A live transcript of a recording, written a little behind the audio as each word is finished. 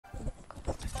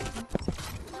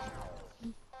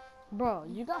Bro,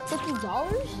 you got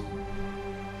 $50?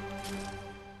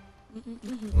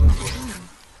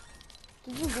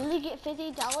 Did you really get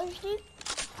 $50, dude?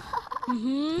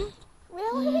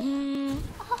 Really?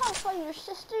 From your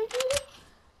sister,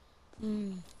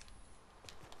 dude?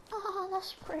 Oh,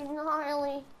 that's pretty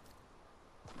gnarly.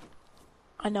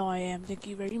 I know I am. Thank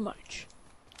you very much.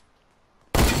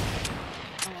 Oh,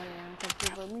 I am. Thank you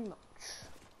very much.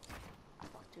 I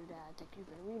fucked your dad. Thank you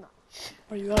very much.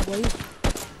 Are you up, Wade?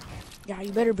 Yeah,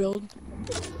 you better build.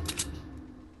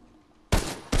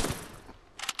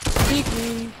 Peek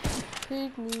me.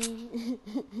 Pick me.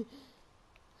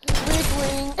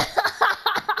 Wiggling.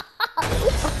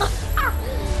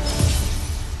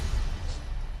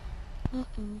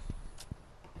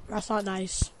 That's not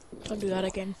nice. Don't do that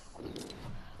again.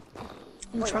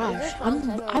 I'm Wait, trash. is this round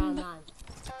 10 or round 9?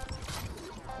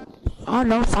 Oh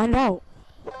no, find out.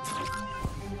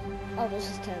 Oh, this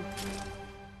is 10.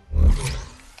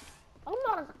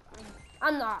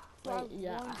 I'm not. Wait,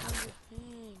 yeah.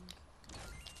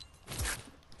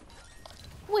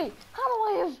 Wait, how do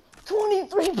I have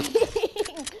 23 ping?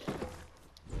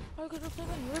 Oh, because we're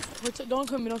playing on yours. Wait, don't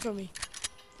kill me, don't kill me.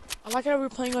 I like how we're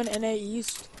playing on NA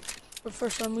East, but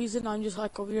for some reason I'm just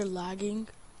like over here lagging.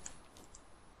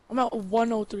 I'm at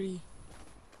 103.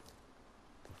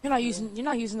 You're not using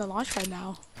the launch pad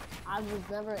now. I was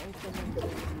never implemented.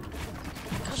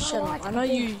 Shut up. I know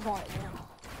you.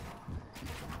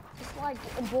 It's like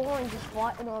boring just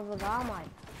fighting over that mic.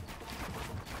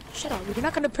 Shut up. You're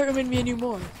not gonna pyramid me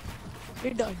anymore.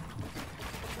 You're done.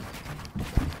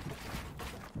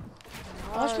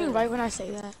 Watch me right when I say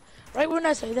that. Right when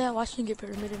I say that, watch me get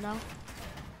pyramided now.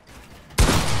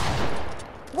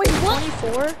 Wait, what?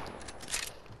 24?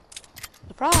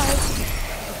 Surprise!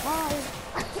 Surprise!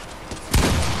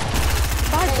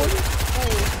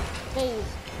 Phase.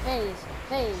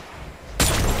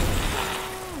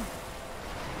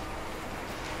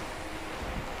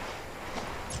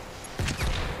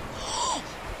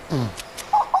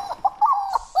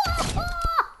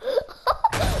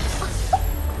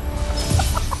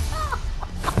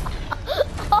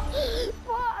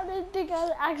 I didn't think I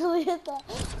actually hit that.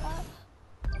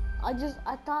 I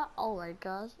thought, oh my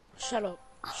gosh. Shut up.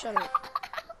 Shut up.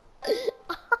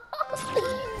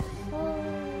 Oh,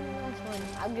 that's funny.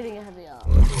 I'm getting a heavy up.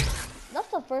 That's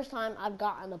the first time I've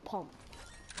gotten a pump.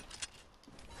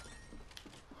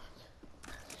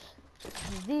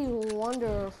 The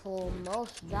wonderful,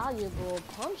 most valuable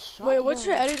pump shot. Wait, what's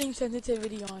your editing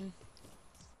sensitivity on?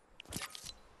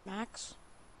 Max?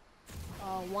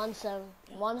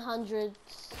 1,700.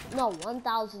 No,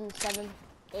 1,007.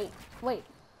 Wait,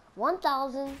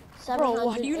 1,700. Bro,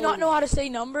 why do you not know how to say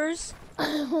numbers?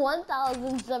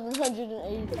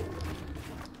 1,780.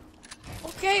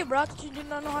 Okay, bro, I thought you did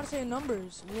not know how to say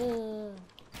numbers. Yeah.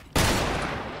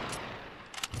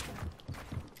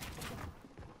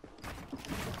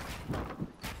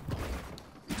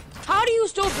 How do you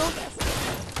still build that?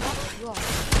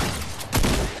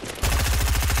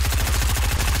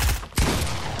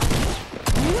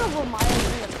 You have a mile in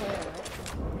the player,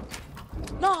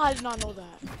 right? No, I did not know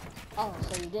that. Oh,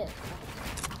 so you did.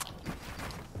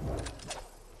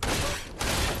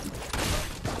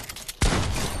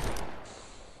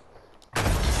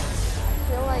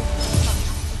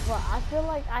 I feel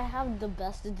like I have the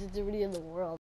best sensitivity in the world.